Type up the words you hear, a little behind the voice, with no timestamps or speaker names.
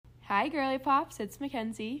Hi, Girly Pops. It's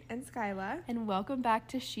Mackenzie. And Skyla. And welcome back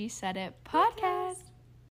to She Said It podcast.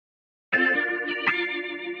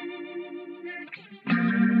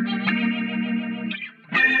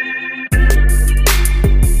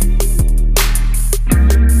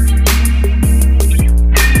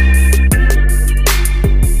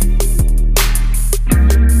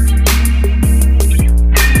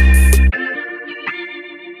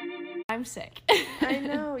 I'm sick. I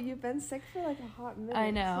know, you've been sick for like a hot minute.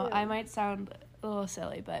 I know. Too. I might sound a little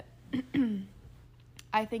silly, but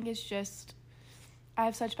I think it's just I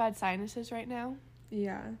have such bad sinuses right now.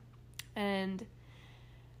 Yeah. And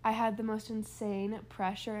I had the most insane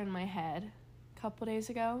pressure in my head a couple days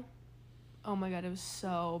ago. Oh my god, it was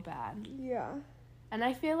so bad. Yeah. And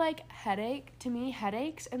I feel like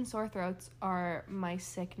headaches and sore throats are my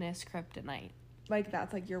sickness kryptonite. Like,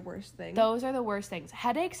 that's, like, your worst thing? Those are the worst things.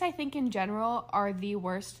 Headaches, I think, in general, are the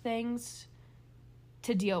worst things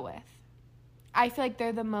to deal with. I feel like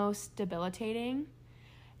they're the most debilitating.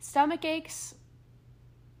 Stomach aches,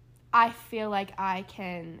 I feel like I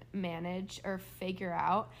can manage or figure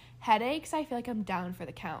out. Headaches, I feel like I'm down for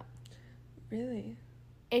the count. Really?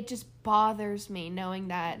 It just bothers me knowing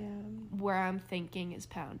that Yeah. where I'm thinking is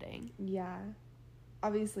pounding. Yeah.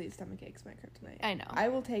 Obviously, stomach aches my kryptonite. I know. I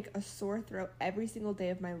will take a sore throat every single day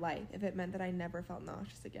of my life if it meant that I never felt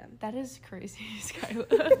nauseous again. That is crazy,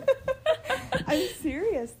 Skyla. I'm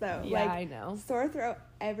serious, though. Yeah, like, I know. Sore throat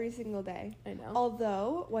every single day. I know.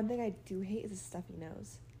 Although, one thing I do hate is a stuffy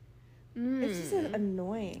nose. It's just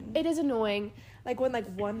annoying. It is annoying. Like, when, like,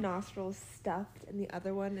 one nostril is stuffed and the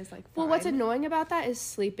other one is, like, fine. Well, what's annoying about that is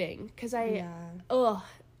sleeping. Because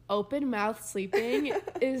open mouth sleeping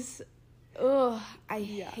is, I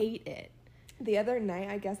hate it. The other night,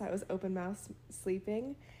 I guess I was open mouth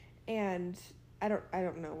sleeping, and I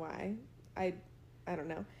don't know why. I don't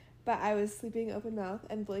know. But I was sleeping open mouth,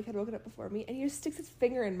 and Blake had woken up before me, and he just sticks his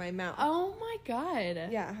finger in my mouth. Oh my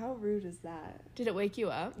god. Yeah, how rude is that? Did it wake you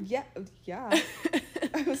up? Yeah.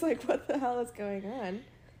 I was like, what the hell is going on?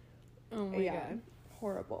 Oh my god.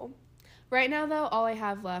 Horrible. Right now, though, all I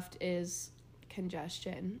have left is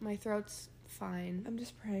congestion. My throat's fine. I'm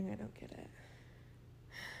just praying I don't get it.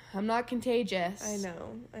 I'm not contagious. I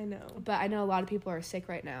know. But I know a lot of people are sick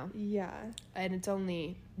right now. Yeah. And it's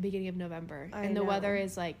only beginning of November. I and the know. weather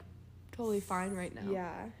is, like, totally fine right now.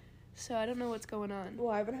 Yeah. So I don't know what's going on. Well,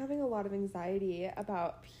 I've been having a lot of anxiety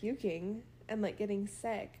about puking and, like, getting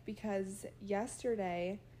sick because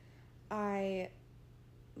yesterday I,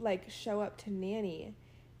 like, show up to nanny,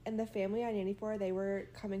 and the family I nanny for, they were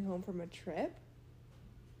coming home from a trip,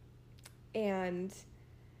 and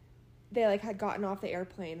they, like, had gotten off the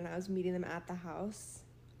airplane, and I was meeting them at the house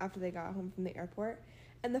after they got home from the airport,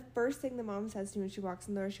 and the first thing the mom says to me when she walks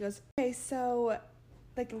in the door, she goes, okay, so,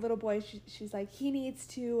 like, the little boy, she's like, he needs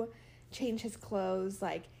to change his clothes,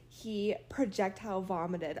 like, he projectile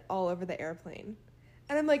vomited all over the airplane.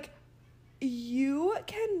 And I'm like, you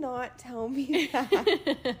cannot tell me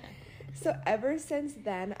that. So ever since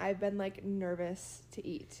then, I've been, like, nervous to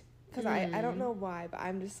eat. Because I don't know why, but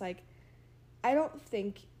I'm just, like, I don't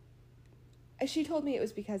think... She told me it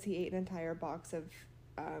was because he ate an entire box of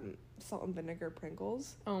salt and vinegar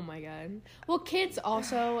Pringles. Oh my god. Well, kids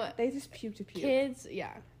also... They just puke to puke. Kids,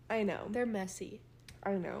 yeah. I know. They're messy.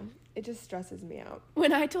 I know. It just stresses me out.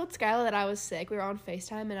 When I told Skyla that I was sick, we were on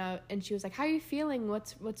FaceTime, and she was like, how are you feeling?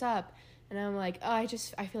 What's up? And I'm like, I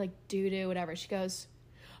feel like doo-doo, whatever. She goes,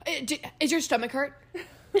 is your stomach hurt?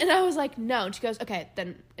 And I was like, no. And she goes, okay,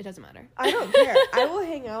 then it doesn't matter. I don't care. I will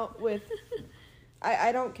hang out with...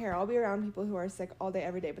 I don't care. I'll be around people who are sick all day,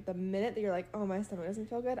 every day. But the minute that you're like, oh, my stomach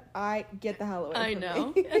doesn't feel good, I get the hell away from me. I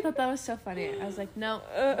know. I thought that was so funny. I was like, no,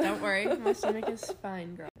 don't worry. My stomach is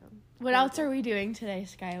fine, girl. What else are we doing today,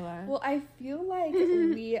 Skyla? Well, I feel like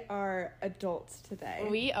we are adults today.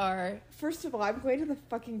 We are. First of all, I'm going to the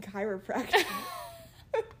fucking chiropractor.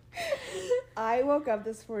 I woke up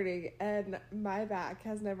this morning and my back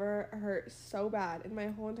has never hurt so bad in my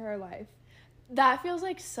whole entire life. That feels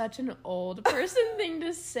like such an old person thing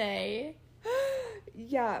to say.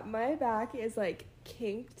 Yeah, my back is, like,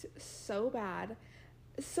 kinked so bad.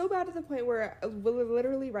 So bad to the point where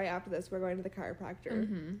literally right after this, we're going to the chiropractor.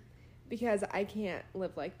 Mm-hmm. Because I can't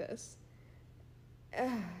live like this.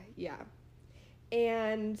 Yeah.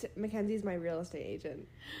 And Mackenzie's my real estate agent.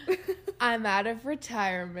 I'm out of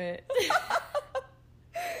retirement.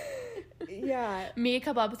 Yeah. Me a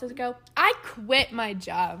couple episodes ago, I quit my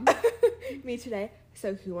job. Me today.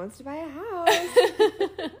 So who wants to buy a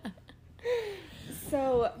house?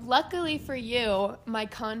 So luckily for you, my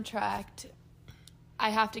contract, I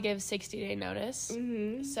have to give 60-day notice.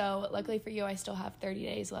 Mm-hmm. So luckily for you, I still have 30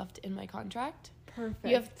 days left in my contract. Perfect.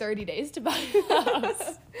 You have 30 days to buy a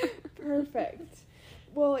house. Perfect.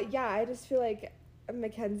 Well, yeah, I just feel like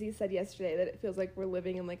Mackenzie said yesterday that it feels like we're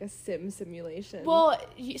living in like a simulation. Well,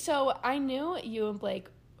 so I knew you and Blake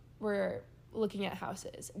were looking at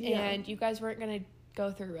houses, and you guys weren't going to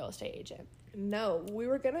go through a real estate agent. No, we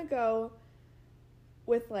were going to go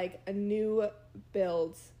with like a new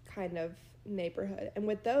build kind of neighborhood. And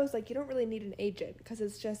with those, like, you don't really need an agent because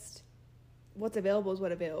it's just what's available is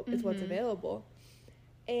what's available.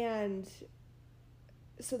 And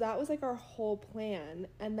so that was like our whole plan.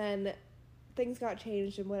 And then things got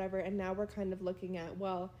changed and whatever, and now we're kind of looking at,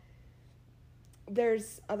 well,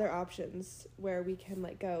 there's other options where we can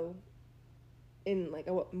like go in like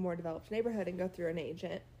a more developed neighborhood and go through an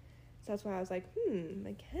agent. So that's why I was like,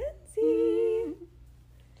 Mackenzie.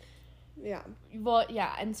 Yeah. Well,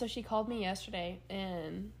 yeah, and so she called me yesterday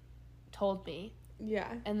and told me.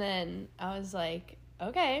 Yeah. And then I was like,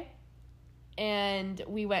 okay. And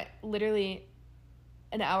we went literally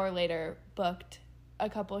an hour later, booked a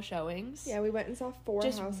couple showings. Yeah, we went and saw 4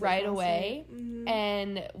 just houses right away. Mm-hmm.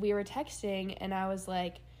 And we were texting, and I was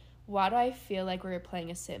like, why do I feel like we're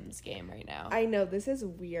playing a Sims game right now? I know, this is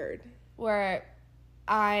weird. Where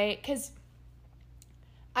because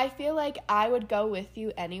I feel like I would go with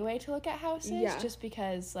you anyway to look at houses, just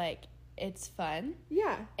because, like, it's fun.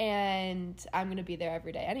 Yeah. And I'm going to be there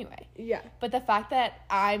every day anyway. Yeah. But the fact that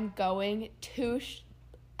I'm going to,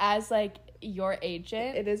 as, like, your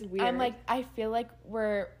agent. It is weird. I'm like, I feel like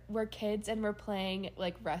we're kids and we're playing,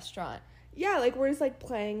 like, restaurant. Yeah, like, we're just, like,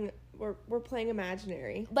 playing, we're playing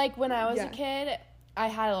imaginary. Like, when I was a kid, I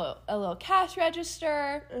had a little cash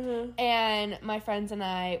register, and my friends and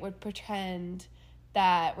I would pretend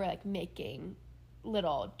that we're, like, making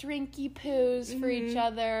little drinky poos for each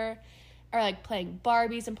other, or, like, playing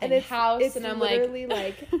Barbies and playing house, and I'm literally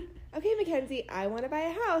like, okay, Mackenzie, I want to buy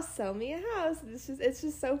a house. Sell me a house. It's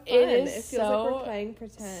just so fun. It feels like we're playing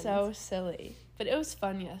pretend. So silly. But it was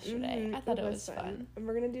fun yesterday. I thought it was fun. And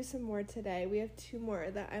we're going to do some more today. We have 2 more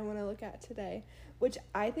that I want to look at today, which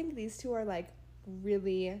I think these 2 are, like,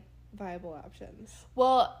 really viable options.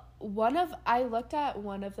 Well, I looked at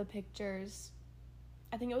one of the pictures.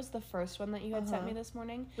 I think it was the first one that you had sent me this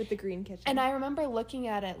morning. With the green kitchen. And I remember looking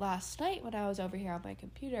at it last night when I was over here on my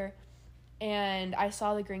computer, and I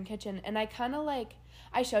saw the green kitchen, and I kind of, like,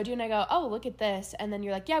 I showed you, and I go, oh, look at this, and then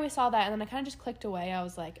you're like, yeah, we saw that, and then I kind of just clicked away. I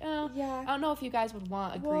was like, oh, yeah. I don't know if you guys would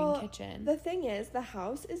want a green kitchen. The thing is, the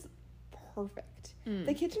house is perfect.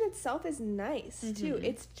 The kitchen itself is nice, too.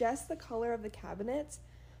 It's just the color of the cabinets,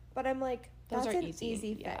 but I'm like, that's an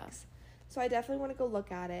easy fix. So I definitely want to go look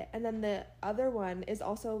at it. And then the other one is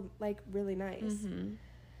also, like, really nice.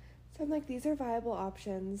 So I'm like, these are viable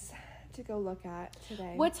options to go look at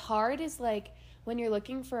today. What's hard is, like, when you're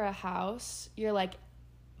looking for a house, you're like,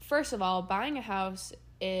 first of all, buying a house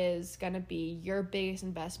is going to be your biggest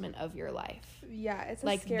investment of your life. Yeah, it's a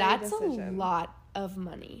like, scary that's decision. A lot of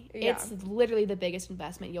money. Yeah. It's literally the biggest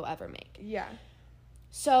investment you'll ever make. Yeah.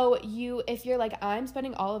 So if you're like, I'm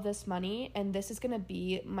spending all of this money and this is going to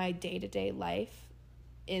be my day-to-day life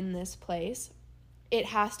in this place, it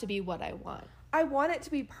has to be what I want. I want it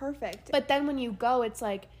to be perfect. But then when you go, it's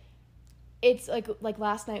like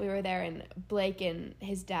last night we were there and Blake and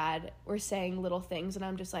his dad were saying little things, and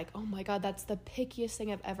I'm just like, oh my God, that's the pickiest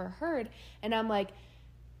thing I've ever heard. And I'm like,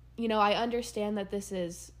 you know, I understand that this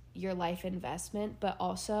is your life investment, but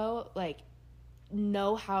also, like,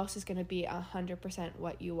 no house is going to be 100%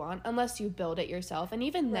 what you want unless you build it yourself. And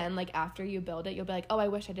even then, like, after you build it, you'll be like, oh, I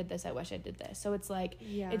wish I did this, I wish I did this. So it's like,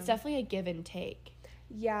 it's definitely a give and take.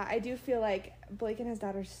 Yeah, I do feel like Blake and his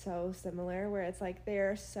dad are so similar, where it's like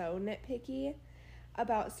they're so nitpicky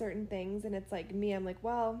about certain things, and it's like me, I'm like,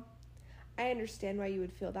 well, I understand why you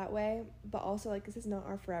would feel that way, but also, like, this is not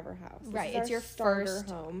our forever house. Right, it's your first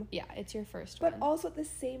home. Yeah, it's your first one. But also at the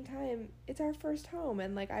same time, it's our first home,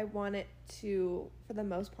 and, like, I want it to, for the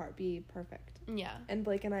most part, be perfect. Yeah. And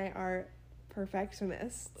Blake and I are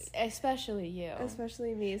perfectionists. Especially you.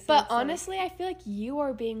 Especially me. So but honestly, I feel like you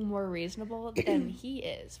are being more reasonable than he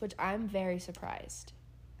is, which I'm very surprised.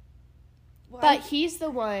 Well, but he's the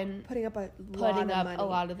one putting up a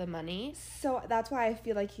lot of the money. So that's why I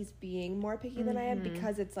feel like he's being more picky than I am,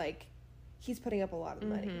 because it's like he's putting up a lot of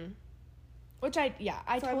money. Which I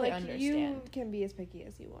totally understand. You can be as picky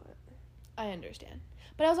as you want. I understand.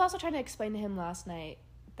 But I was also trying to explain to him last night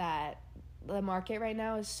that the market right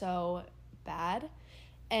now is so bad,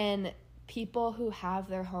 and people who have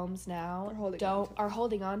their homes now are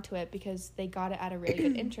holding on to it because they got it at a really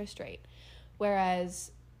good interest rate.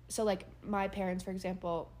 Whereas, so, like, my parents, for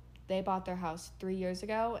example, they bought their house 3 years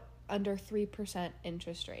ago under 3%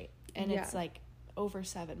 interest rate, and it's like over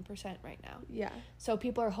 7% right now. Yeah. So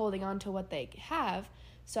people are holding on to what they have.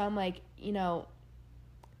 So I'm like, you know,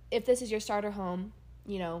 if this is your starter home,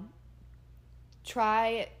 you know,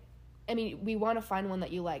 we want to find one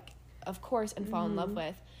that you like, of course, and fall in love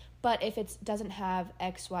with. But if it doesn't have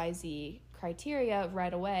XYZ criteria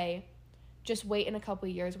right away, just wait in a couple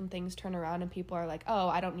of years when things turn around and people are like, oh,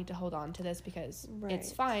 I don't need to hold on to this because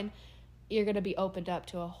it's fine. You're going to be opened up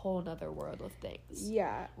to a whole nother world of things.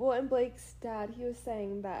 Yeah. Well, and Blake's dad, he was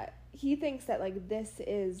saying that he thinks that, like, this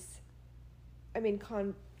is, I mean,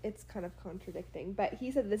 it's kind of contradicting, but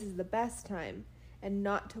he said this is the best time and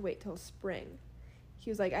not to wait till spring. He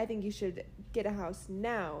was like, I think you should get a house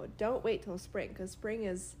now. Don't wait till spring, because spring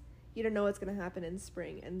is, you don't know what's going to happen in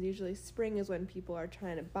spring, and usually spring is when people are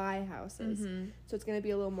trying to buy houses. So it's going to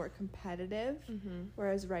be a little more competitive,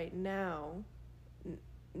 whereas right now,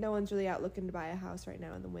 no one's really out looking to buy a house right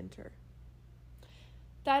now in the winter.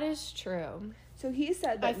 That is true. So he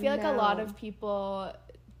said that I feel like a lot of people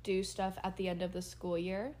do stuff at the end of the school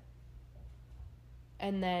year,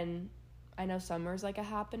 and then I know summer's like a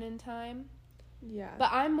happening time. Yeah. But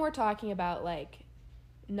I'm more talking about, like,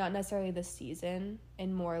 not necessarily the season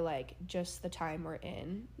and more like just the time we're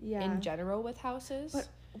in general with houses. But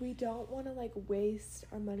we don't want to, like, waste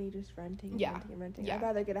our money just renting and renting. Yeah. I'd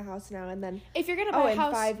rather get a house now and then, if you're gonna buy a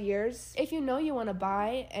house in 5 years, if you know you want to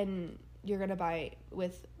buy and you're gonna buy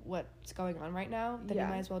with what's going on right now, then you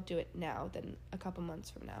might as well do it now than a couple months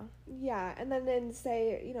from now. Yeah. And then in,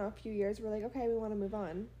 say, you know, a few years, we're like, okay, we want to move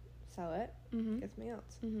on, sell it, get something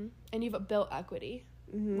else. And you've built equity,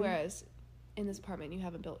 whereas in this apartment you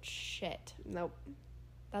haven't built shit. Nope.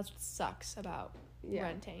 That's what sucks about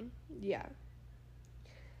renting. Yeah.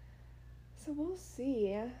 So we'll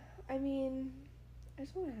see. I mean, I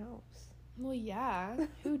just want a house. Well, yeah.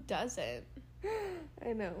 Who doesn't?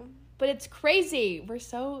 I know. But it's crazy. We're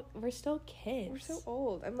still kids. We're so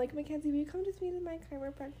old. I'm like, Mackenzie, will you come to me to my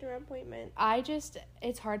chiropractor appointment?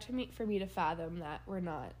 It's hard for me to fathom that we're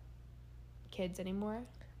not kids anymore.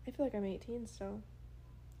 I feel like I'm 18 still.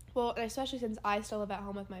 Well, especially since I still live at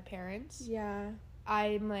home with my parents. Yeah.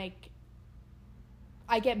 I'm like,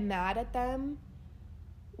 I get mad at them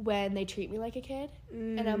when they treat me like a kid.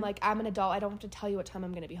 And I'm like, I'm an adult. I don't have to tell you what time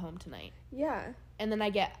I'm going to be home tonight. Yeah. And then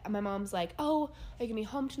my mom's like, oh, are you going to be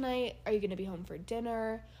home tonight? Are you going to be home for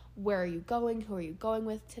dinner? Where are you going? Who are you going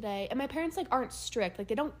with today? And my parents, like, aren't strict. Like,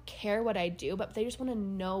 they don't care what I do, but they just want to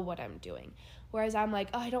know what I'm doing. Whereas I'm like,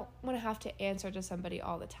 oh, I don't want to have to answer to somebody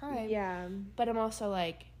all the time. Yeah. But I'm also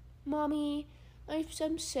like, Mommy,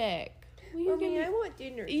 I'm sick. Mommy, I want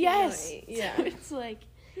dinner tonight. Yes. Yeah. So it's like,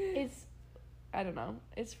 I don't know.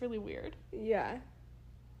 It's really weird. Yeah.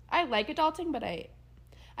 I like adulting, but I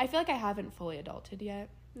feel like I haven't fully adulted yet.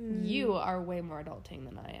 You are way more adulting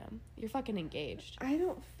than I am. You're fucking engaged. I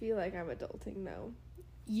don't feel like I'm adulting, though.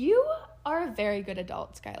 You are a very good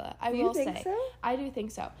adult, Skyla. I will say. Do you think so? I do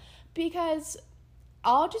think so. Because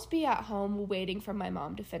I'll just be at home waiting for my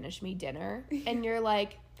mom to finish me dinner. And you're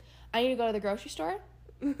like, I need to go to the grocery store.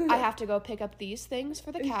 I have to go pick up these things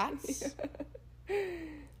for the cats.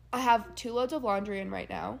 I have 2 loads of laundry in right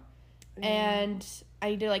now. And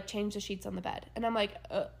I need to, like, change the sheets on the bed. And I'm like,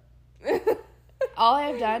 all I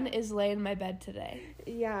have done is lay in my bed today.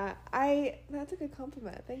 Yeah, that's a good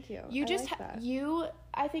compliment. Thank you. You just,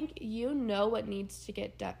 I think you know what needs to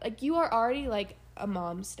get done. Like, you are already, like, a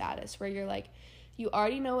mom status where you're, like, you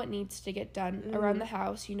already know what needs to get done around the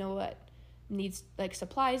house. You know what needs, like,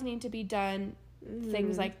 supplies need to be done,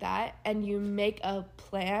 things like that. And you make a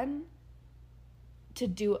plan to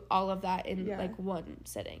do all of that in, like, one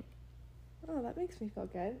sitting. Oh, that makes me feel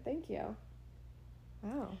good. Thank you.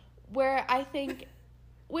 Wow. Where I think,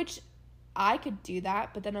 which I could do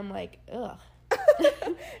that, but then I'm like, ugh.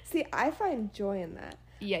 See, I find joy in that.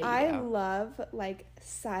 Yeah, I love, like,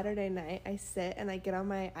 Saturday night, I sit and I get on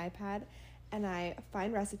my iPad and I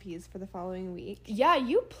find recipes for the following week. Yeah,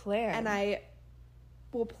 you plan. And I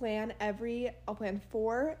will I'll plan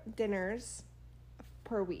 4 dinners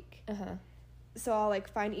per week. So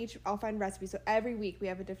I'll find recipes. So every week we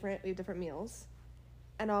have different meals.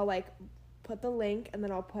 And I'll, like, put the link and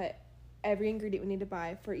then I'll put every ingredient we need to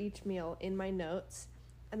buy for each meal in my notes.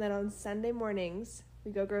 And then on Sunday mornings,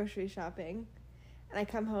 we go grocery shopping. And I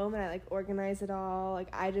come home and I, like, organize it all. Like,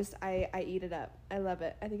 I eat it up. I love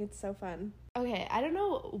it. I think it's so fun. Okay, I don't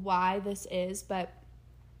know why this is, but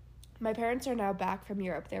my parents are now back from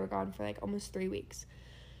Europe. They were gone for, like, almost 3 weeks.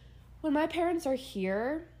 When my parents are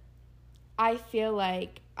here, I feel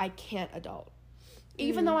like I can't adult.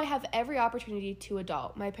 Even though I have every opportunity to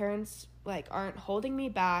adult. My parents, like, aren't holding me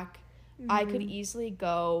back. I could easily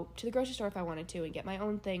go to the grocery store if I wanted to and get my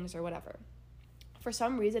own things or whatever. For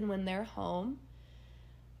some reason, when they're home,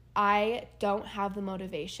 I don't have the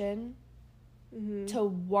motivation to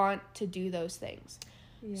want to do those things.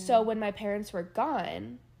 Yeah. So when my parents were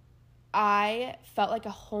gone, I felt like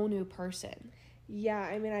a whole new person. Yeah,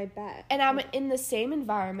 I mean, I bet. And I'm in the same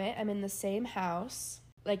environment. I'm in the same house.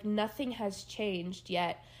 Like, nothing has changed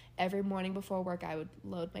yet. Every morning before work, I would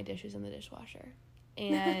load my dishes in the dishwasher.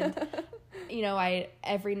 And, you know,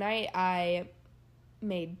 every night I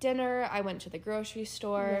made dinner. I went to the grocery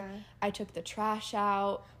store. Yeah. I took the trash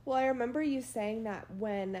out. Well, I remember you saying that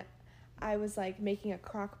when I was, like, making a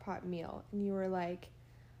crock pot meal. And you were like,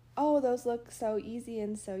 oh, those look so easy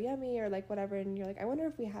and so yummy, or, like, whatever. And you're like, I wonder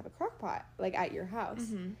if we have a crock pot, like, at your house.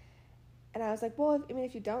 Mm-hmm. And I was like, well,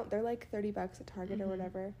 if you don't, they're, like, $30 at Target or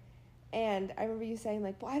whatever. And I remember you saying,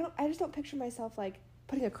 like, well, I just don't picture myself, like,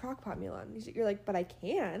 putting a crock pot meal on. You're like, but I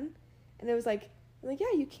can. And it was like, I'm like,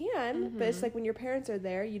 yeah, you can. But it's like when your parents are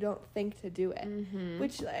there, you don't think to do it.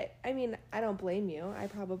 Which, I mean, I don't blame you. I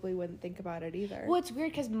probably wouldn't think about it either. Well, it's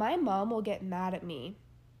weird because my mom will get mad at me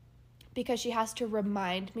because she has to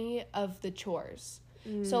remind me of the chores.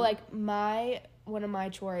 So, like, one of my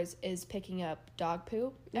chores is picking up dog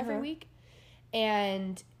poop every week.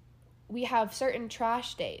 And we have certain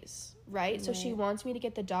trash days, right? So she wants me to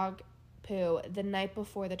get the dog poo the night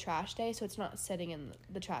before the trash day, so it's not sitting in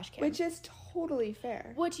the trash can. Which is totally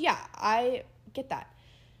fair. Which, yeah, I get that.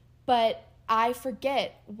 But I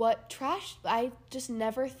forget what trash... I just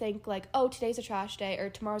never think, like, oh, today's a trash day, or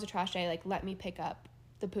tomorrow's a trash day, like, let me pick up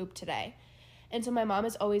the poop today. And so my mom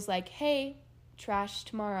is always like, hey, trash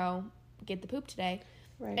tomorrow, get the poop today.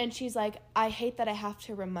 Right. And she's like, I hate that I have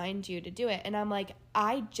to remind you to do it. And I'm like,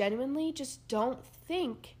 I genuinely just don't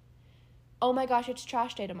think, oh my gosh, it's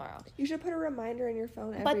trash day tomorrow. You should put a reminder in your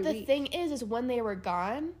phone every week. But the thing is when they were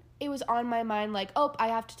gone, it was on my mind like, oh, I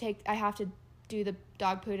have to do the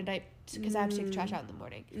dog poo tonight because I have to take the trash out in the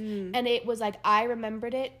morning. And it was like, I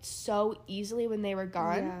remembered it so easily when they were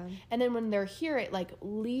gone. Yeah. And then when they're here, it like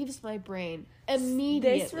leaves my brain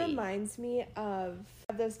immediately. This reminds me of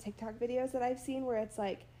those TikTok videos that I've seen where it's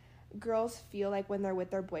like girls feel like when they're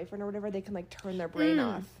with their boyfriend or whatever, they can like turn their brain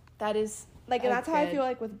off. That is like, and that's how I feel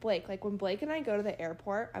like with Blake. Like when Blake and I go to the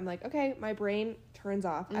airport, I'm like, okay, my brain turns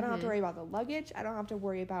off. I don't have to worry about the luggage. I don't have to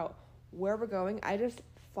worry about where we're going. I just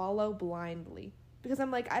follow blindly. Because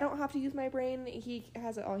I'm like, I don't have to use my brain. He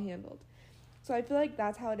has it all handled. So I feel like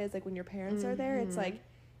that's how it is. Like when your parents are there, it's like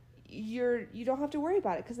you don't have to worry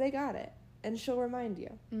about it because they got it, and she'll remind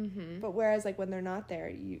you. But whereas like when they're not there,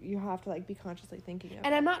 you have to like be consciously thinking of it.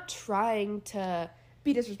 And I'm not trying to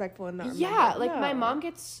be disrespectful and not. Yeah, like my mom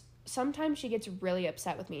sometimes she gets really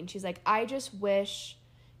upset with me, and she's like, I just wish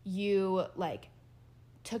you like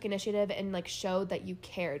took initiative and like showed that you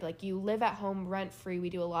cared. Like you live at home rent free,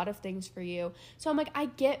 we do a lot of things for you. So I'm like, I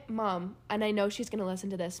get, Mom, and I know she's gonna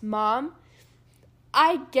listen to this, Mom,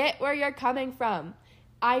 I get where you're coming from.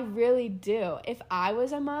 I really do. If I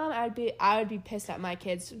was a mom, I would be pissed at my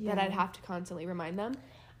kids that I'd have to constantly remind them.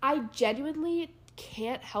 I genuinely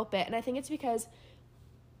can't help it, and I think it's because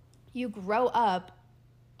you grow up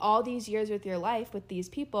all these years with your life with these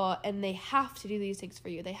people, and they have to do these things for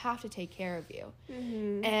you. They have to take care of you.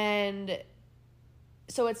 And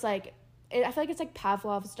so it's like, I feel like it's like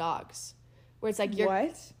Pavlov's dogs, where it's like,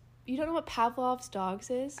 you don't know what Pavlov's dogs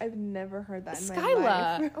is? I've never heard that in Skyla.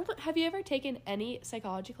 My life. Have you ever taken any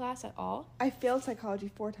psychology class at all? I failed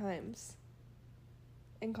psychology 4 times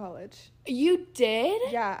in college. You did?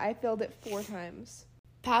 Yeah, I failed it 4 times.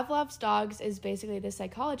 Pavlov's dogs is basically, the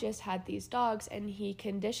psychologist had these dogs and he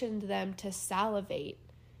conditioned them to salivate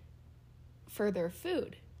for their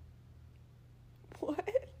food. What?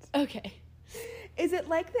 Okay. Is it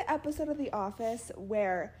like the episode of The Office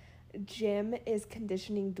where Jim is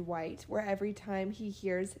conditioning Dwight, where every time he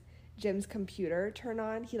hears Jim's computer turn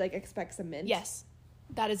on, he like expects a mint? Yes.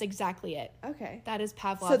 That is exactly it. Okay. That is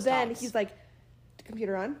Pavlov's dogs. So then he's like,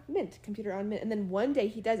 computer on, mint, computer on, mint. And then one day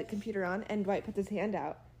he does it, computer on, and Dwight puts his hand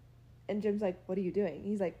out. And Jim's like, what are you doing?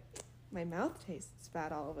 He's like, my mouth tastes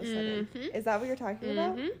bad all of a sudden. Is that what you're talking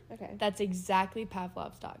about? Okay. That's exactly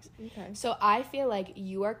Pavlov's dogs. Okay. So I feel like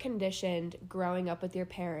you are conditioned growing up with your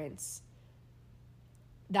parents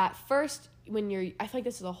that first, I feel like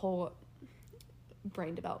this is a whole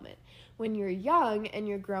brain development. When you're young and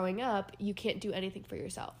you're growing up, you can't do anything for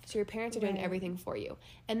yourself. So your parents are doing everything for you.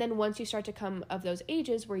 And then once you start to come of those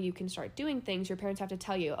ages where you can start doing things, your parents have to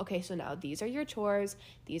tell you, okay, so now these are your chores,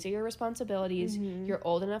 these are your responsibilities, you're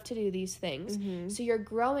old enough to do these things. So you're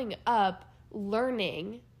growing up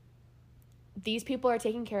learning, these people are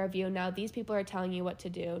taking care of you, now these people are telling you what to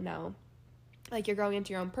do, now like you're growing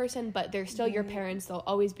into your own person, but they're still your parents, they'll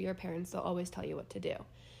always be your parents, they'll always tell you what to do.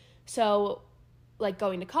 So like,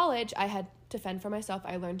 going to college, I had to fend for myself.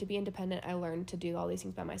 I learned to be independent. I learned to do all these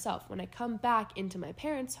things by myself. When I come back into my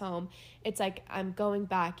parents' home, it's like I'm going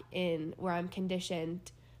back in where I'm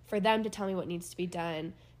conditioned for them to tell me what needs to be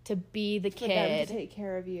done, to be the kid. For them to take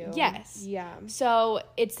care of you. Yes. Yeah. So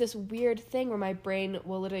it's this weird thing where my brain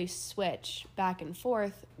will literally switch back and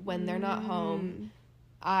forth when they're not home.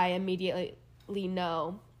 I immediately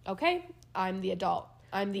know, okay, I'm the adult.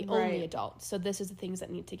 I'm the only adult. So this is the things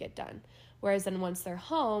that need to get done. Whereas then once they're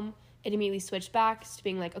home, it immediately switched back to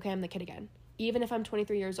being like, okay, I'm the kid again. Even if I'm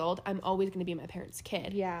 23 years old, I'm always going to be my parents'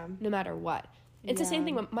 kid. Yeah. No matter what. It's the same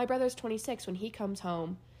thing when my brother's 26. When he comes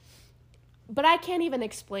home, but I can't even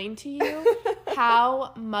explain to you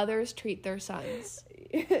how mothers treat their sons.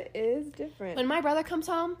 It is different. When my brother comes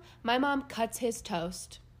home, my mom cuts his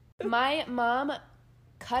toast. My mom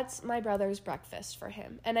cuts my brother's breakfast for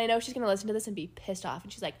him. And I know she's going to listen to this and be pissed off.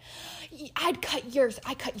 And she's like, I cut yours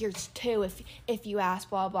too if you ask,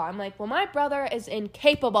 blah, blah. I'm like, well, my brother is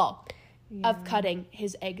incapable of cutting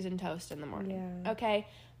his eggs and toast in the morning. Yeah. Okay?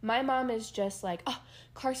 My mom is just like, oh,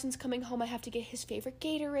 Carson's coming home. I have to get his favorite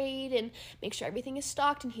Gatorade and make sure everything is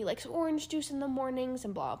stocked. And he likes orange juice in the mornings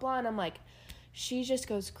and blah, blah. And I'm like, she just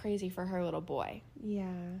goes crazy for her little boy. Yeah.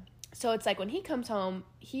 So it's like when he comes home,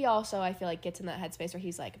 he also, I feel like, gets in that headspace where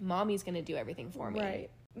he's like, mommy's going to do everything for me. Right.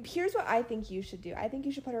 Here's what I think you should do. I think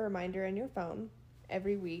you should put a reminder in your phone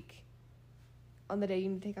every week on the day you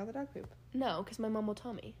need to take out the dog poop. No, because my mom will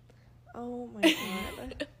tell me. Oh, my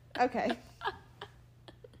God. Okay.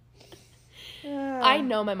 I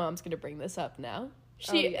know my mom's going to bring this up now.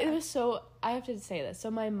 It was so, I have to say this. So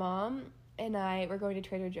my mom and I were going to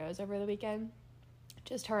Trader Joe's over the weekend.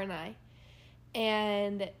 Just her and I.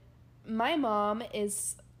 And my mom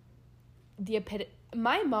is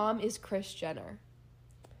my mom is Kris Jenner.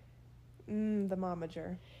 The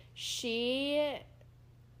momager. She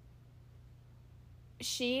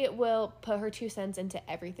will put her 2 cents into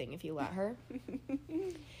everything if you let her.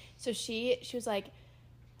 So she was like,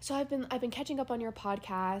 so I've been catching up on your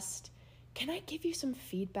podcast. Can I give you some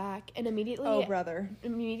feedback? And immediately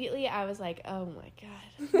I was like, oh my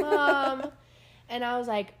God, Mom. And I was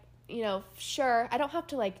like, sure, I don't have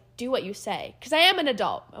to, like, do what you say, because I am an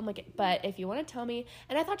adult. I'm like, but if you want to tell me,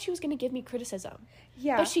 and I thought she was going to give me criticism.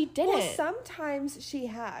 Yeah. But she didn't. Well, sometimes she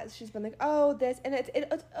has. She's been like, oh, this, and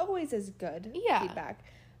it always is good feedback.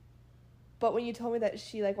 But when you told me that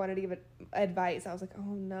she, like, wanted to give advice, I was like,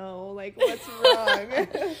 oh, no, like, what's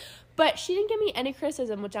wrong? But she didn't give me any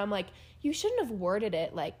criticism, which I'm like, you shouldn't have worded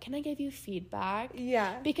it like, can I give you feedback?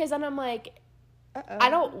 Yeah. Because then I'm like, I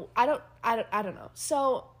don't know.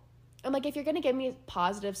 So I'm like, if you're going to give me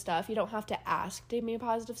positive stuff, you don't have to ask to give me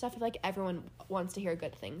positive stuff. I feel like everyone wants to hear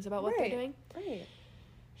good things about what they're doing. Right.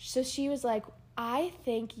 So she was like, I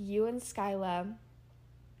think you and Skyla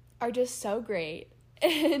are just so great.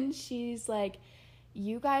 And she's like,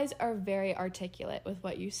 you guys are very articulate with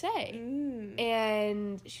what you say.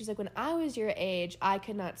 And she's like, when I was your age, I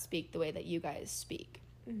could not speak the way that you guys speak.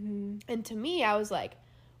 And to me, I was like,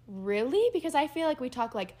 really? Because I feel like we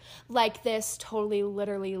talk like this, totally,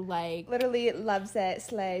 literally loves it,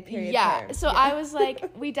 slay, period. Yeah. So I was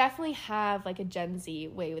like, we definitely have like a Gen Z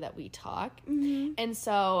way that we talk. And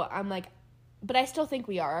so I'm like, but I still think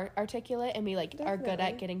we are articulate and we like are good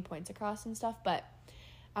at getting points across and stuff. But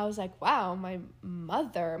I was like, wow, my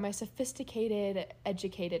sophisticated,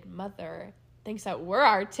 educated mother thinks that we're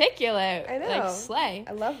articulate. I know. Like, slay.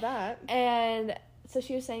 I love that. And so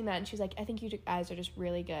she was saying that, and she's like, I think you guys are just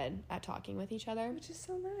really good at talking with each other. Which is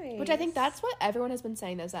so nice. Which I think that's what everyone has been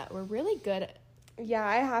saying, is that we're really good at... Yeah,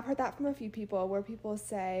 I have heard that from a few people, where people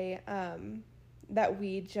say that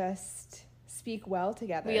we just speak well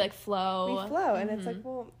together. We, like, flow. We flow, and it's like,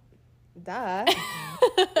 well, duh.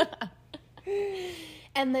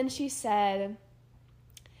 And then she said,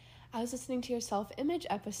 I was listening to your self-image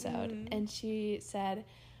episode, and she said,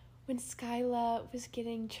 when Skyla was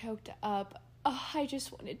getting choked up, I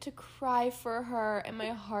just wanted to cry for her, and my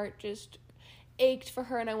heart just ached for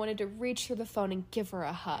her, and I wanted to reach through the phone and give her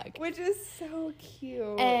a hug. Which is so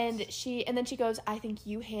cute. And then she goes, I think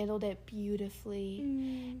you handled it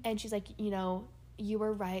beautifully. And she's like, you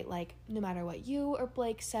were right, like, no matter what you or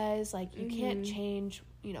Blake says, like, you can't change,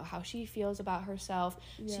 how she feels about herself.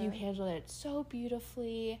 Yeah. So you handled it so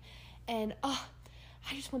beautifully. And, I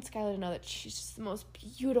just want Skyla to know that she's just the most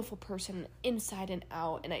beautiful person inside and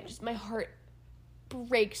out. And my heart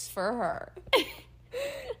breaks for her.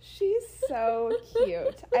 She's so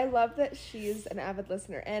cute. I love that she's an avid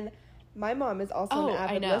listener. And my mom is also an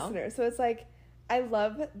avid listener. So it's like, I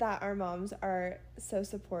love that our moms are so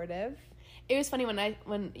supportive. It was funny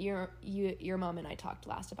when your mom and I talked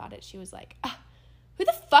last about it. She was like, who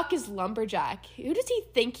the fuck is Lumberjack? Who does he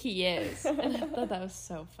think he is? And I thought that was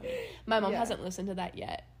so funny. My mom hasn't listened to that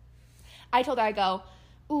yet. I told her, I go,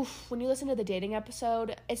 oof, when you listen to the dating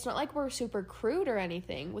episode, it's not like we're super crude or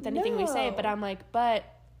anything with anything we say, but I'm like, but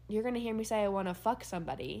you're going to hear me say I want to fuck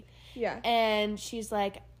somebody. Yeah. And she's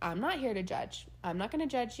like, I'm not here to judge. I'm not going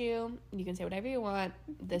to judge you. You can say whatever you want.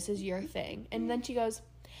 This is your thing. And then she goes,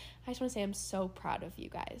 I just want to say I'm so proud of you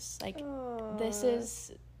guys. Like, Aww. This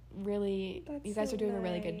is really, you guys so are doing a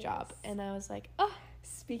really nice. good job. And I was like, oh.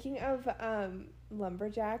 Speaking of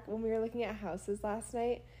Lumberjack, when we were looking at houses last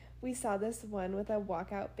night, we saw this one with a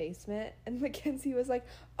walkout basement, and Mackenzie was like,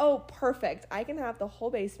 oh, perfect. I can have the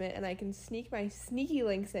whole basement, and I can sneak my sneaky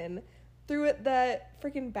links in through the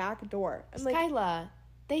freaking back door. I'm like, Skyla,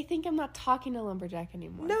 they think I'm not talking to Lumberjack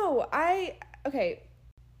anymore. no, okay.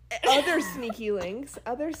 Other sneaky links.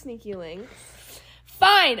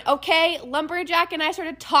 Fine, okay? Lumberjack and I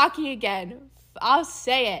started talking again. I'll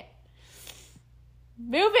say it.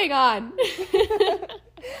 Moving on.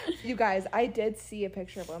 You guys, I did see a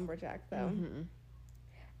picture of Lumberjack, though. Mm-hmm.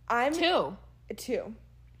 I'm Two.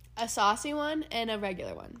 A saucy one and a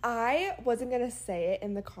regular one. I wasn't going to say it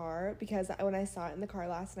in the car because when I saw it in the car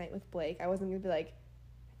last night with Blake, I wasn't going to be like,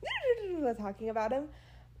 talking about him.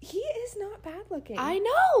 He is not bad looking. I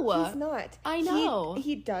know. He's not. I know.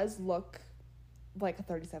 He does look like a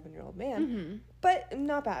 37-year-old man, mm-hmm. but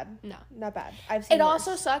not bad. No. Not bad. I've seen It worse.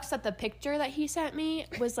 also sucks that the picture that he sent me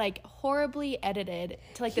was like horribly edited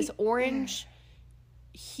to like this orange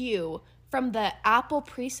hue from the Apple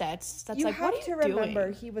presets. That's like, what are you doing? You have to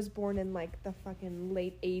remember he was born in like the fucking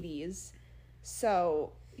late 80s,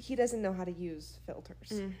 so he doesn't know how to use filters.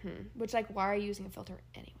 Mm-hmm. Which, like, why are you using a filter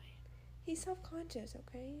anyway? He's self-conscious,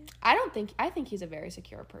 okay? I think he's a very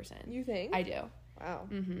secure person. You think? I do. Wow.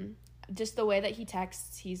 Mm-hmm. Just the way that he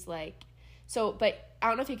texts, he's like, so, but I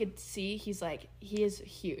don't know if you could see, he's like, he is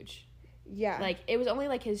huge. Yeah. Like, it was only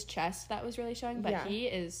like his chest that was really showing, but he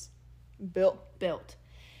is built.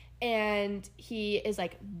 And he is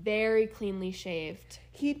like very cleanly shaved.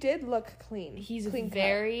 He did look clean. He's clean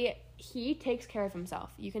he takes care of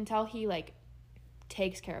himself. You can tell he like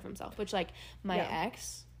takes care of himself, which like my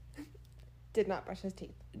ex did not brush his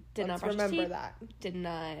teeth. Did Let's not brush his teeth. Remember that. Did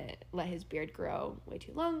not let his beard grow way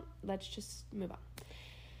too long. Let's just move on.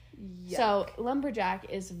 Yuck. So Lumberjack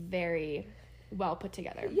is very well put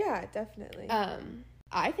together. Yeah, definitely.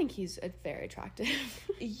 I think he's very attractive.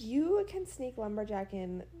 You can sneak Lumberjack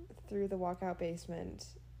in through the walkout basement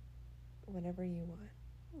whenever you want.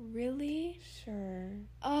 Really? Sure.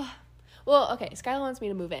 Well, okay, Skyla wants me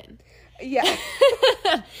to move in. Yeah.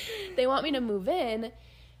 They want me to move in.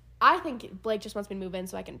 I think Blake just wants me to move in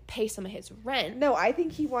so I can pay some of his rent. No, I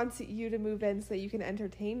think he wants you to move in so that you can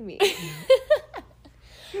entertain me.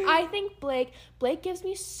 I think Blake gives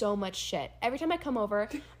me so much shit. Every time I come over,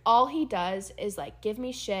 all he does is like give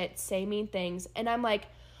me shit, say mean things, and I'm like,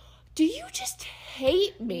 do you just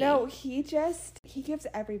hate me? No, he gives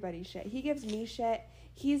everybody shit. He gives me shit.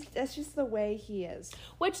 That's just the way he is.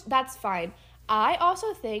 Which, that's fine. I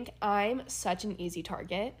also think I'm such an easy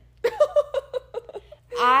target.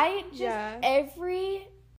 Every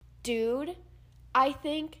dude, I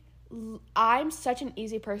think I'm such an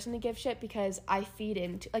easy person to give shit because I feed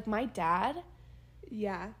into, like, my dad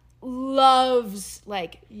loves,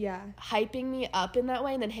 like, hyping me up in that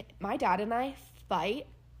way. And then my dad and I fight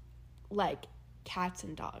like cats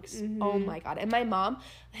and dogs. Mm-hmm. Oh my God. And my mom,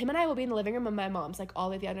 him and I will be in the living room, and my mom's like all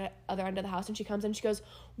the way at the other end of the house, and she comes in and she goes,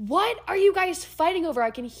 what are you guys fighting over?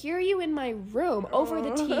 I can hear you in my room over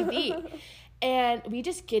the TV. And we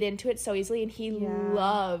just get into it so easily, and he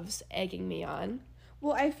loves egging me on.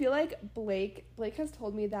 Well, I feel like Blake has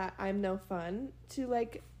told me that I'm no fun to,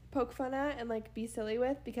 like, poke fun at and, like, be silly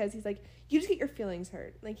with, because he's like, you just get your feelings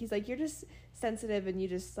hurt. Like, he's like, you're just sensitive and you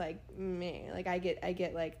just, like, meh. Like, I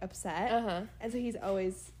get like, upset. Uh-huh. And so he's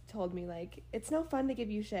always told me, like, it's no fun to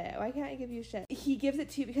give you shit. Why can't I give you shit? He gives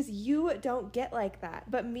it to you because you don't get like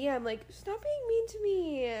that. But me, I'm like, stop being mean to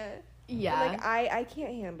me. Yeah. And, like, I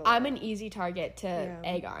can't handle it. I'm an easy target to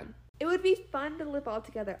egg on. It would be fun to live all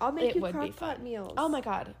together. I'll make you crock pot meals. Oh my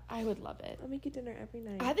God, I would love it. I'll make you dinner every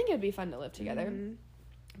night. I think it would be fun to live together. Mm-hmm.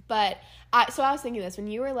 But so I was thinking this when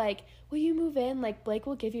you were like, will you move in? Like, Blake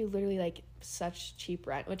will give you literally like such cheap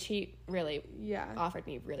rent, which he really offered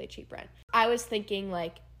me really cheap rent. I was thinking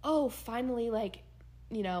like, oh, finally, like,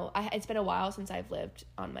 you know, it's been a while since I've lived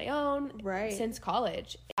on my own. Right. Since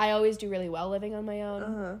college. I always do really well living on my own.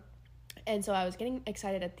 Uh-huh. And so I was getting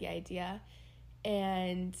excited at the idea,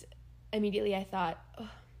 and immediately I thought, oh,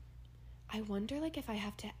 I wonder, like, if I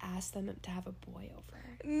have to ask them to have a boy over.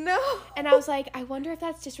 No. And I was like, I wonder if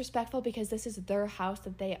that's disrespectful because this is their house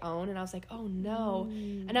that they own. And I was like, oh, no.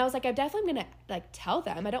 And I was like, I'm definitely going to, like, tell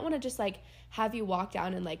them. I don't want to just, like, have you walk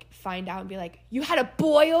down and, like, find out and be like, you had a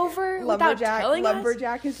boy over without telling us?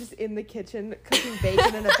 Lumberjack is just in the kitchen cooking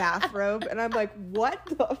bacon in a bathrobe. And I'm like, what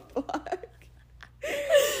the fuck?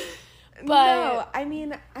 But no, I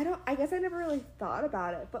mean, I guess I never really thought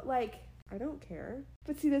about it. But, like, I don't care.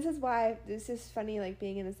 But see, this is why this is funny, like,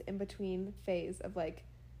 being in this in-between phase of, like,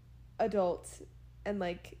 adult and,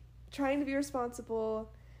 like, trying to be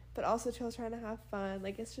responsible, but also still trying to have fun.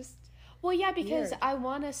 Like, it's just well, yeah, because weird. I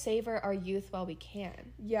want to savor our youth while we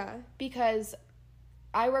can. Yeah. Because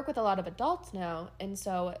I work with a lot of adults now, and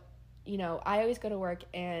so, you know, I always go to work,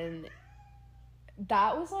 and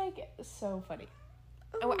that was, like, so funny.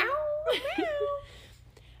 Oh, ow!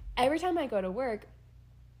 Every time I go to work,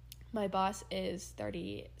 my boss is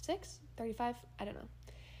 36, 35, I don't know.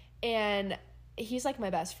 And he's, like, my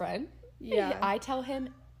best friend. Yeah. I tell him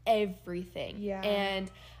everything. Yeah. And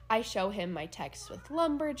I show him my texts with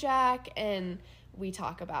Lumberjack, and we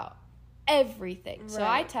talk about everything. Right. So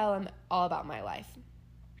I tell him all about my life.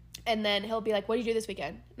 And then he'll be like, what did you do this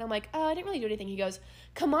weekend? And I'm like, oh, I didn't really do anything. He goes,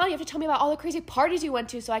 come on, you have to tell me about all the crazy parties you went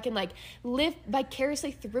to so I can, like, live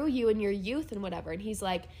vicariously through you and your youth and whatever. And he's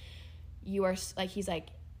like, he's like,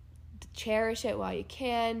 cherish it while you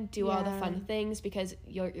can, do all the fun things because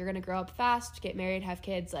you're going to grow up fast, get married, have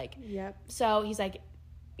kids, like. Yep. So he's like,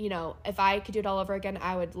 you know, if I could do it all over again,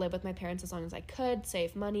 I would live with my parents as long as I could,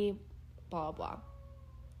 save money, blah, blah.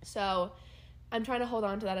 So I'm trying to hold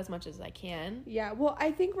on to that as much as I can. Yeah, well,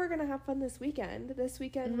 I think we're going to have fun this weekend. This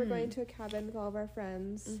weekend we're going to a cabin with all of our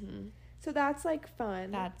friends. Mm-hmm. So that's, like,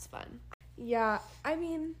 fun. That's fun. Yeah, I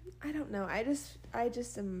mean, I don't know. I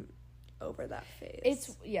just am over that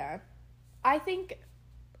phase. I think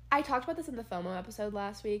I talked about this in the FOMO episode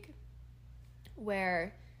last week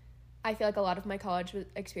where I feel like a lot of my college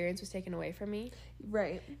experience was taken away from me.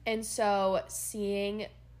 Right. And so seeing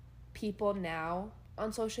people now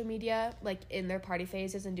on social media, like, in their party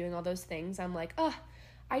phases and doing all those things, I'm like,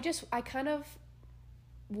 I kind of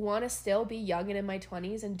want to still be young and in my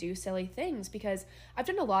 20s and do silly things because I've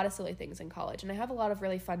done a lot of silly things in college and I have a lot of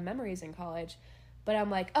really fun memories in college, but I'm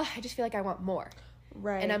like, I just feel like I want more.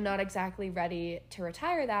 Right. And I'm not exactly ready to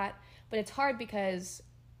retire that, but it's hard because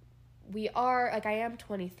we are, like, I am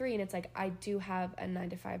 23 and it's like I do have a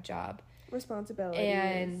 9-to-5 job. Responsibilities.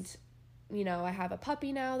 And, you know, I have a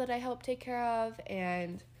puppy now that I help take care of,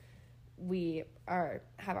 and we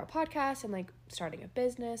have our podcast and, like, starting a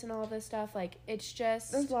business and all of this stuff. Like, it's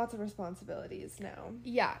just... There's lots of responsibilities now.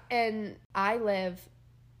 Yeah, and I live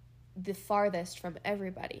the farthest from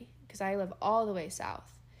everybody because I live all the way south.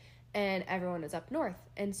 And everyone is up north.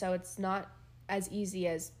 And so it's not as easy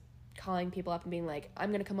as calling people up and being like,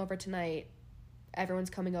 I'm going to come over tonight. Everyone's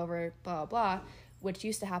coming over, blah, blah, which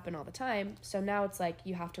used to happen all the time. So now it's like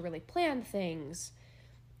you have to really plan things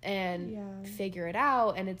and figure it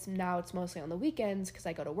out. And it's mostly on the weekends because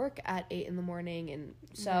I go to work at 8 a.m. And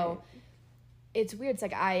so it's weird. It's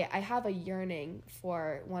like I have a yearning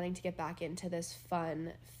for wanting to get back into this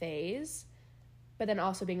fun phase. But then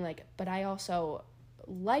also being like, but I also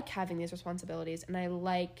like having these responsibilities and I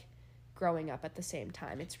like growing up at the same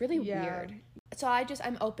time. It's really weird. So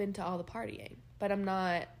I'm open to all the partying, but I'm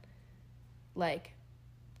not, like,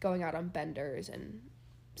 going out on benders and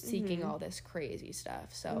seeking all this crazy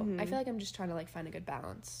stuff. So I feel like I'm just trying to, like, find a good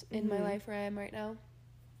balance in my life where I am right now.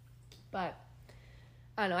 But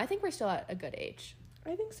I don't know, I think we're still at a good age.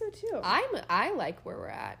 I think so too. I like where we're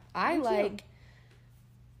at. I like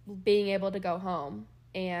being able to go home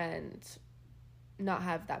and not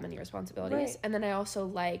have that many responsibilities. Right. And then I also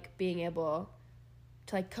like being able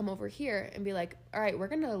to, like, come over here and be like, all right, we're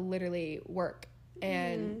gonna literally work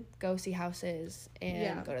and go see houses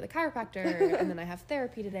and go to the chiropractor and then I have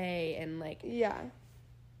therapy today and, like,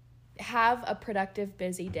 have a productive,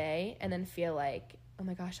 busy day and then feel like, oh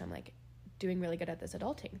my gosh, I'm, like, doing really good at this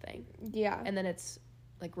adulting thing. Yeah. And then it's,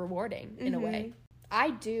 like, rewarding in a way.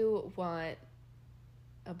 I do want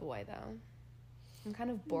a boy though. I'm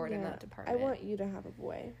kind of bored in that department. I want you to have a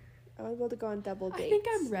boy. I want to be able to go on double dates. I think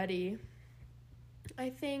I'm ready.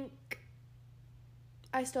 I think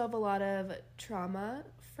I still have a lot of trauma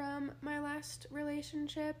from my last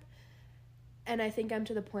relationship. And I think I'm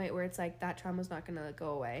to the point where it's like that trauma's not going to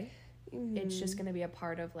go away. Mm-hmm. It's just going to be a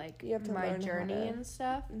part of, like, my journey and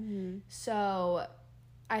stuff. Mm-hmm. So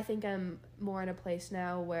I think I'm more in a place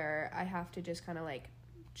now where I have to just kind of, like,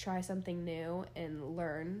 try something new and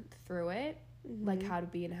learn through it like how to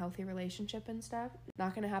be in a healthy relationship and stuff.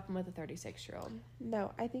 Not gonna happen with a 36-year-old.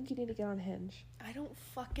 No, I think you need to get on Hinge. I don't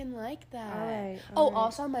fucking like that. All right.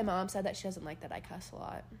 Also, my mom said that she doesn't like that I cuss a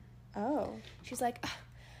lot. Oh. She's like,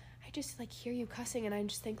 I just like hear you cussing and I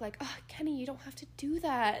just think like, Kenny, you don't have to do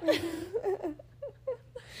that.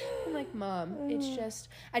 I'm like, Mom, it's just,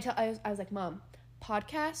 I was like, Mom,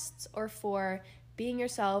 podcasts are for being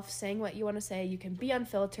yourself, saying what you want to say. You can be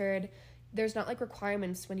unfiltered. There's not like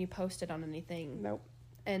requirements when you post it on anything. Nope.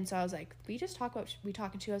 And so I was like, we just talk about what we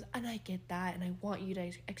talk, and she goes, and I get that, and I want you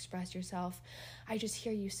to express yourself. I just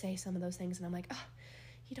hear you say some of those things, and I'm like,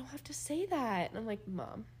 you don't have to say that. And I'm like,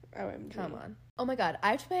 Mom, OMG. come on. Oh my God,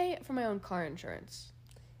 I have to pay for my own car insurance.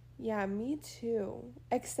 Yeah, me too.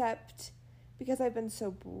 Except because I've been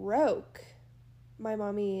so broke, my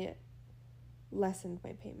mommy lessened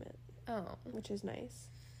my payment. Oh. Which is nice.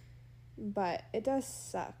 But it does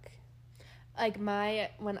suck. Like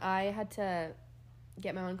when I had to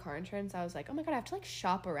get my own car insurance, I was like, oh my God, I have to like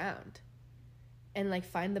shop around and like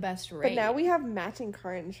find the best rate. But now we have matching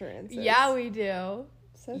car insurance. Yeah, we do.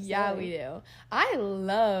 So silly. Yeah, we do.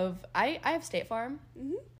 I have State Farm.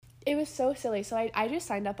 Mm-hmm. It was so silly. So I just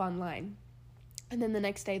signed up online. And then the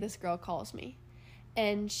next day this girl calls me.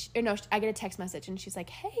 And I get a text message and she's like,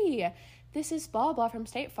 hey, this is blah blah from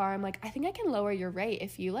State Farm. Like, I think I can lower your rate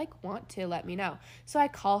if you like want to, let me know. So I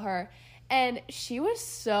call her and she was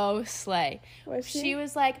so slay. Was she? She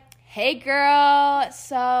was like, hey girl,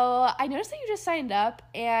 so I noticed that you just signed up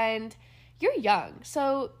and you're young,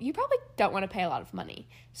 so you probably don't want to pay a lot of money.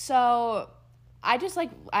 So I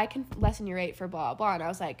can lessen your rate for blah blah. And I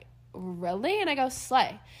was like, really? And I go,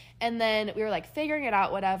 slay. And then we were like figuring it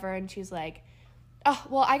out, whatever. And she's like, oh,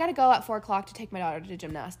 well, I got to go at 4:00 to take my daughter to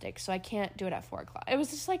gymnastics, so I can't do it at 4:00. It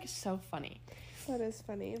was just, like, so funny. That is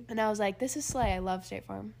funny. And I was like, this is slay. I love State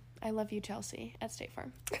Farm. I love you, Chelsea, at State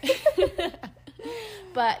Farm.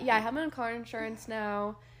 But, yeah, I have my own car insurance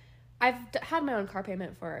now. I've had my own car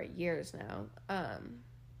payment for years now.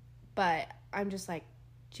 But I'm just like,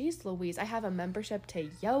 geez Louise, I have a membership to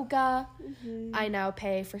yoga. Mm-hmm. I now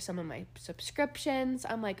pay for some of my subscriptions.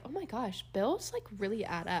 I'm like, oh my gosh, bills like really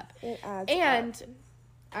add up. It adds and up.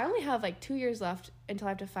 I only have like 2 years left until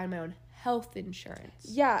I have to find my own health insurance.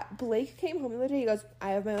 Yeah, Blake came home the other day. He goes,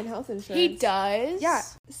 I have my own health insurance. He does? Yeah.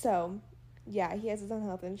 So, yeah, he has his own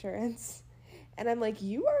health insurance. And I'm like,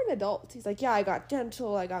 you are an adult. He's like, yeah, I got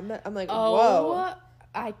dental. I'm like, whoa.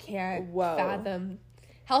 I can't fathom.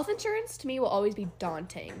 Health insurance to me will always be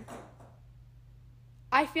daunting.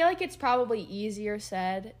 I feel like it's probably easier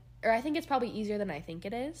said, or I think it's probably easier than I think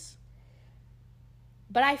it is.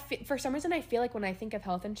 But for some reason, I feel like when I think of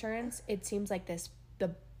health insurance, it seems like the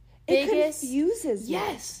biggest. It confuses me.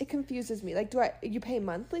 Yes. It confuses me. Like, you pay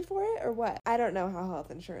monthly for it or what? I don't know how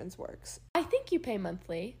health insurance works. I think you pay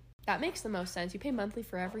monthly. That makes the most sense. You pay monthly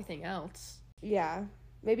for everything else. Yeah.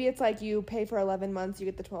 Maybe it's like you pay for 11 months, you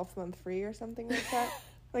get the 12th month free or something like that.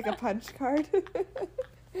 Like a punch card. Could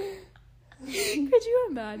you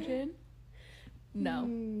imagine? No,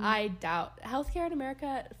 I doubt. Healthcare in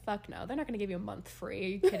America, fuck no. They're not going to give you a month free. Are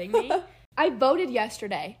you kidding me? I voted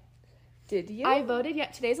yesterday. Did you? I voted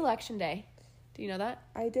today's election day. Do you know that?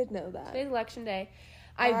 I did know that. Today's election day.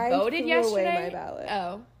 I voted yesterday. Away my ballot.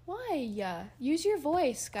 Oh, why? Use your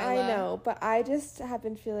voice, Skyla. I know, but I just have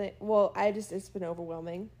been feeling, it's been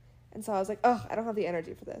overwhelming. And so I was like, I don't have the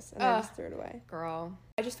energy for this. And I just threw it away. Girl.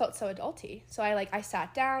 I just felt so adulty. So I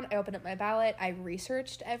sat down, I opened up my ballot, I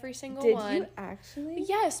researched every single one. Did you actually?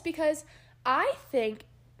 Yes, because I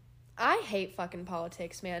hate fucking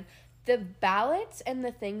politics, man. The ballots and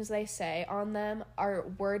the things they say on them are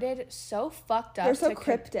worded so fucked up. They're so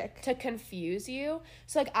cryptic. To confuse you.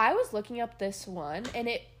 So, I was looking up this one, and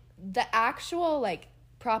the actual,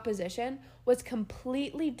 proposition was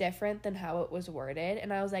completely different than how it was worded.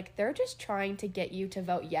 And I was like, they're just trying to get you to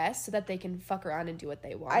vote yes so that they can fuck around and do what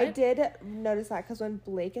they want. I did notice that because when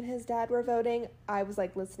Blake and his dad were voting, I was,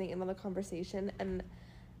 listening in on the conversation. And,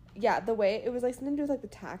 yeah, the way it was, something to do with, the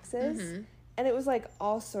taxes. Mm-hmm. And it was,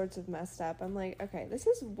 all sorts of messed up. I'm like, okay, this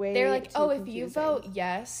is way They're like, too if confusing. you vote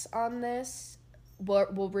yes on this,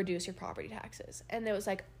 we'll reduce your property taxes. And it was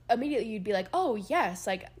immediately you'd be like, oh, yes,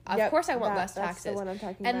 of course I want less taxes. That's the one I'm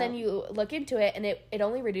talking and about. then you look into it, and it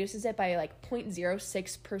only reduces it by,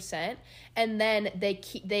 0.06%. And then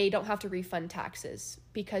they don't have to refund taxes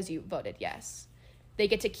because you voted yes. They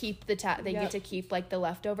get to keep get to keep, the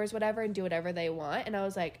leftovers, whatever, and do whatever they want. And I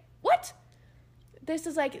was like, what? This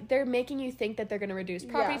is they're making you think that they're going to reduce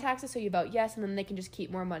property taxes, so you vote yes, and then they can just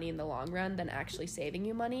keep more money in the long run than actually saving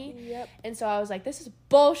you money. Yep. And so I was like, this is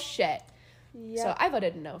bullshit. Yep. So I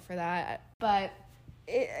voted no for that. But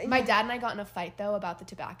My dad and I got in a fight, though, about the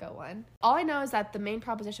tobacco one. All I know is that the main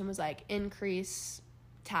proposition was, like, increase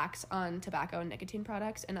tax on tobacco and nicotine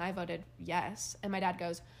products, and I voted yes. And my dad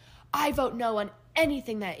goes, I vote no on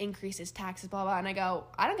anything that increases taxes, blah, blah. And I go,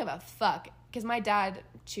 I don't give a fuck, because my dad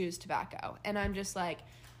chews tobacco. And I'm just like,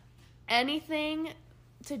 anything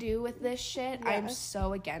to do with this shit, Yeah. I'm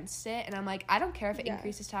so against it. And I'm like, I don't care if it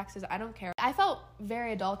increases taxes. I don't care. I felt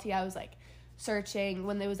very adulty. I was like searching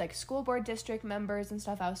when there was like school board district members and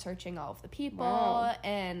stuff. I was searching all of the people. Wow.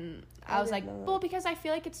 And I was like, well, because I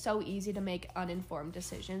feel like it's so easy to make uninformed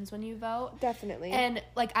decisions when you vote. Definitely. And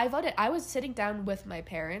like I voted, I was sitting down with my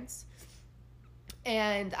parents,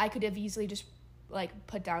 and I could have easily just like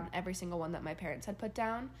put down every single one that my parents had put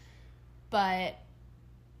down, but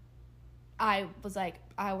I was like,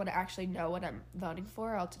 I want to actually know what I'm voting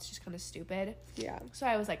for, or else it's just kind of stupid. Yeah. So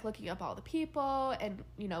I was like looking up all the people and,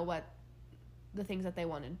 you know, what the things that they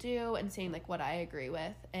want to do and seeing like what I agree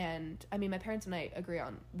with. And I mean, my parents and I agree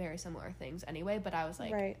on very similar things anyway, but I was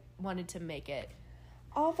like, wanted to make it.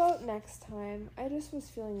 I'll vote next time. I just was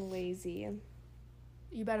feeling lazy.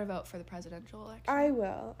 You better vote for the presidential election. I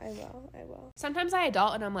will. Sometimes I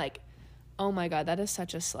adult and I'm like, oh my God, that is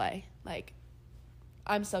such a slay. Like,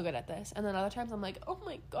 I'm so good at this. And then other times I'm like, oh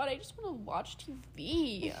my God, I just want to watch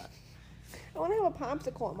TV. I want to have a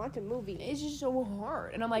popsicle and watch a movie. It's just so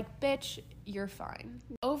hard. And I'm like, bitch, you're fine.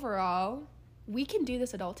 Overall, we can do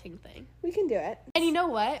this adulting thing. We can do it. And you know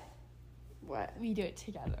what? What? We do it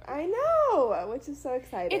together. I know, which is so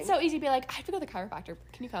exciting. It's so easy to be like, I have to go to the chiropractor.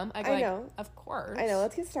 Can you come? I know. Of course. I know.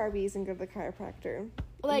 Let's get Starbucks and go to the chiropractor.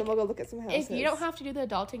 Like, and then we'll go look at some houses. If you don't have to do the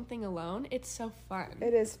adulting thing alone, it's so fun.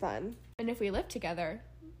 It is fun. And if we live together,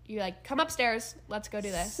 you're like, come upstairs. Let's go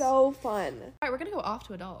do this. So fun. All right, we're going to go off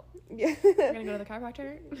to adult. Yeah. We're going to go to the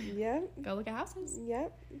chiropractor. Yep. Go look at houses.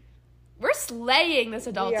 Yep. We're slaying this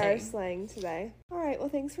adulting. We are slaying today. All right. Well,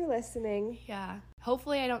 thanks for listening. Yeah.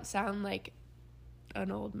 Hopefully I don't sound like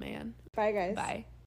an old man. Bye, guys. Bye.